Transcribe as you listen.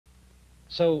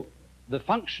So the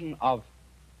function of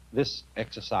this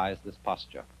exercise, this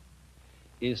posture,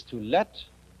 is to let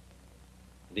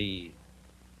the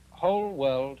whole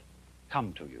world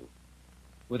come to you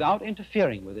without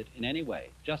interfering with it in any way,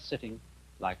 just sitting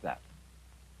like that.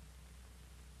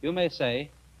 You may say,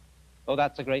 oh,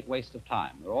 that's a great waste of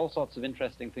time. There are all sorts of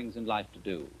interesting things in life to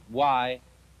do. Why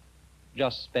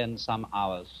just spend some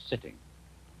hours sitting?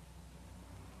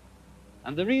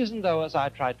 And the reason, though, as I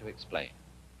tried to explain,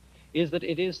 is that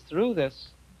it is through this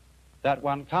that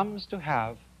one comes to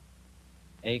have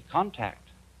a contact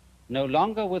no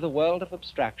longer with a world of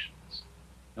abstractions,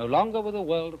 no longer with a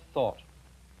world of thought,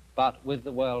 but with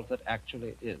the world that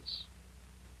actually is.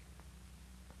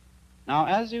 Now,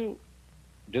 as you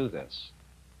do this,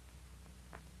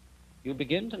 you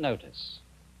begin to notice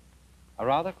a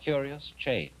rather curious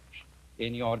change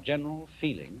in your general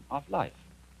feeling of life.